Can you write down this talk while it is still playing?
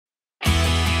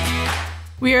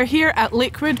We are here at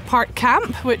Lakewood Park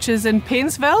Camp, which is in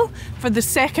Painesville, for the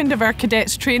second of our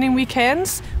cadets training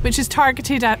weekends, which is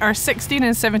targeted at our 16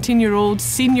 and 17-year-old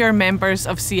senior members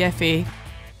of CFA.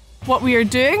 What we are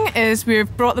doing is we've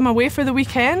brought them away for the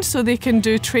weekend so they can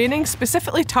do training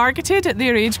specifically targeted at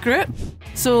their age group.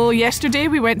 So yesterday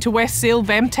we went to West Sale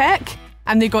VEMTech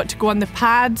and they got to go on the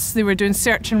pads, they were doing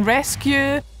search and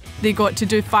rescue, they got to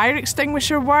do fire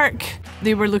extinguisher work,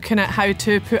 they were looking at how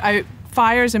to put out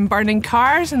fires in burning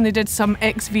cars, and they did some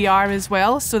XVR as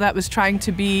well, so that was trying to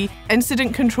be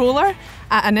incident controller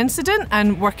at an incident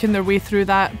and working their way through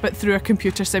that, but through a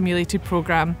computer simulated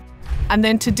program. And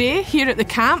then today, here at the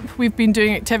camp, we've been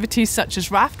doing activities such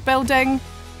as raft building,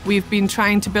 we've been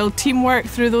trying to build teamwork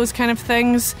through those kind of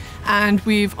things, and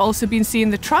we've also been seeing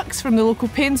the trucks from the local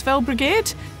Painesville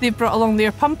Brigade. They've brought along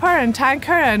their pumper and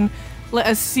tanker and let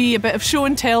us see a bit of show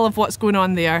and tell of what's going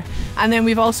on there. And then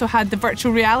we've also had the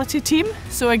virtual reality team.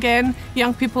 So again,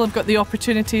 young people have got the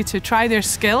opportunity to try their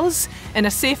skills in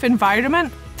a safe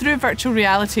environment through virtual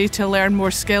reality to learn more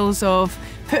skills of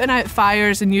putting out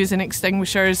fires and using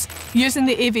extinguishers, using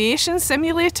the aviation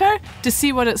simulator to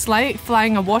see what it's like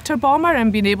flying a water bomber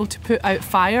and being able to put out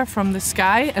fire from the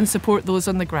sky and support those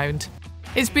on the ground.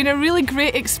 It's been a really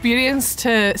great experience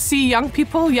to see young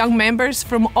people, young members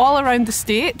from all around the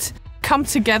state come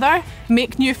together,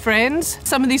 make new friends.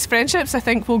 Some of these friendships I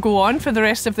think will go on for the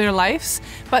rest of their lives,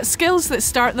 but skills that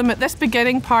start them at this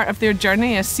beginning part of their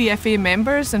journey as CFA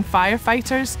members and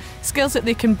firefighters, skills that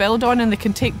they can build on and they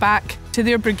can take back to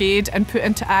their brigade and put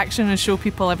into action and show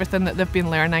people everything that they've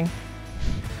been learning.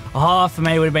 A highlight for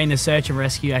me would have been the search and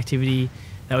rescue activity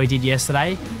that we did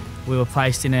yesterday. We were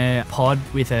placed in a pod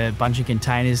with a bunch of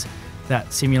containers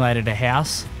that simulated a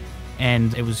house,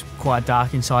 and it was quite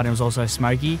dark inside and it was also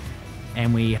smoky.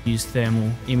 And we used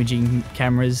thermal imaging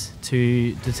cameras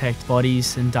to detect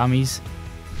bodies and dummies.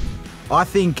 I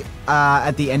think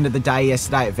at the end of the day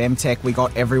yesterday at VEMTech, we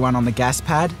got everyone on the gas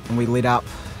pad and we lit up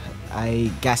a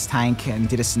gas tank and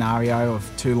did a scenario of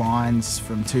 2 lines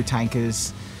from 2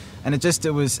 tankers. And it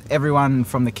was everyone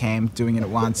from the camp doing it at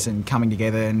once and coming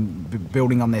together and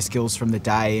building on their skills from the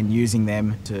day and using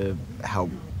them to help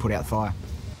put out fire.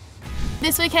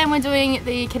 This weekend we're doing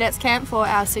the cadets camp for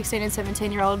our 16 and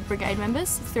 17-year-old brigade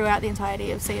members throughout the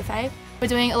entirety of CFA. We're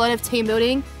doing a lot of team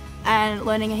building and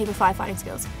learning a heap of firefighting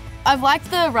skills. I've liked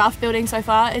the raft building so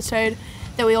far. It showed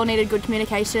that we all needed good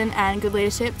communication and good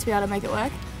leadership to be able to make it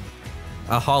work.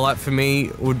 A highlight for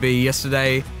me would be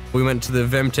yesterday we went to the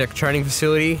VEMTech training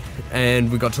facility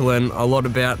and we got to learn a lot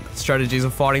about strategies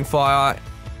of fighting fire.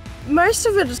 Most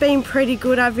of it has been pretty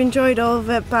good. I've enjoyed all of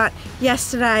it, but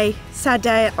yesterday, sad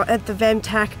day at the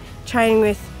VEMTech, training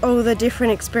with all the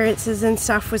different experiences and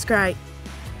stuff was great.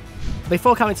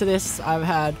 Before coming to this, I've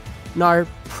had no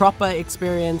proper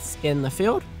experience in the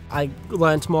field. I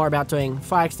learned more about doing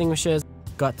fire extinguishers,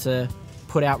 got to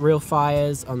put out real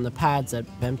fires on the pads at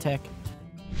VEMTech.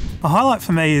 A highlight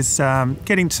for me is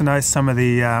getting to know some of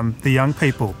the young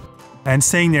people and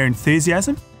seeing their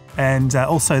enthusiasm and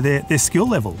also their skill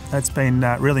level. That's been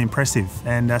really impressive,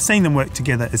 and seeing them work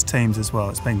together as teams as well,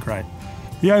 it's been great.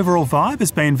 The overall vibe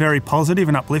has been very positive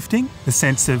and uplifting. The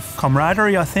sense of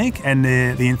camaraderie, I think, and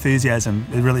the enthusiasm,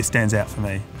 it really stands out for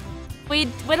me. We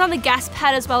went on the gas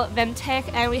pad as well at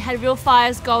VEMTech and we had real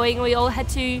fires going. We all had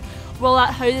to roll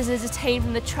out hoses as a team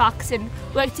from the trucks and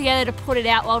work together to put it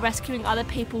out while rescuing other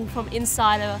people from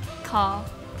inside a car.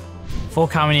 Before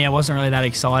coming here, I wasn't really that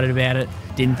excited about it.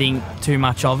 Didn't think too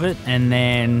much of it, and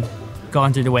then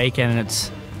going through the weekend, and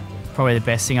it's probably the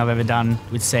best thing I've ever done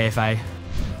with CFA.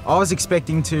 I was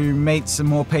expecting to meet some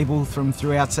more people from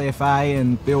throughout CFA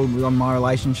and build on my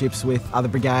relationships with other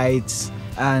brigades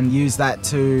and use that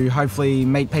to hopefully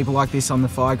meet people like this on the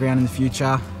fire ground in the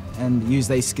future and use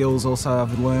these skills also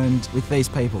I've learned with these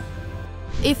people.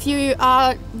 If you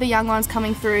are the young ones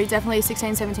coming through, definitely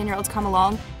 16, 17-year-olds come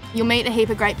along. You'll meet a heap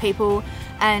of great people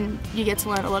and you get to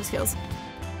learn a lot of skills.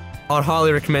 I'd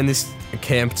highly recommend this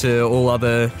camp to all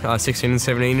other 16 and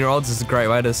 17-year-olds. It's a great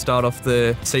way to start off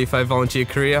the CFA volunteer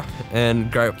career and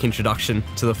great introduction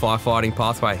to the firefighting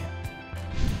pathway.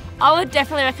 I would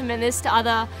definitely recommend this to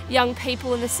other young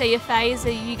people in the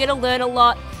CFAs. You get to learn a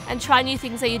lot and try new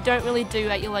things that you don't really do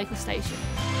at your local station.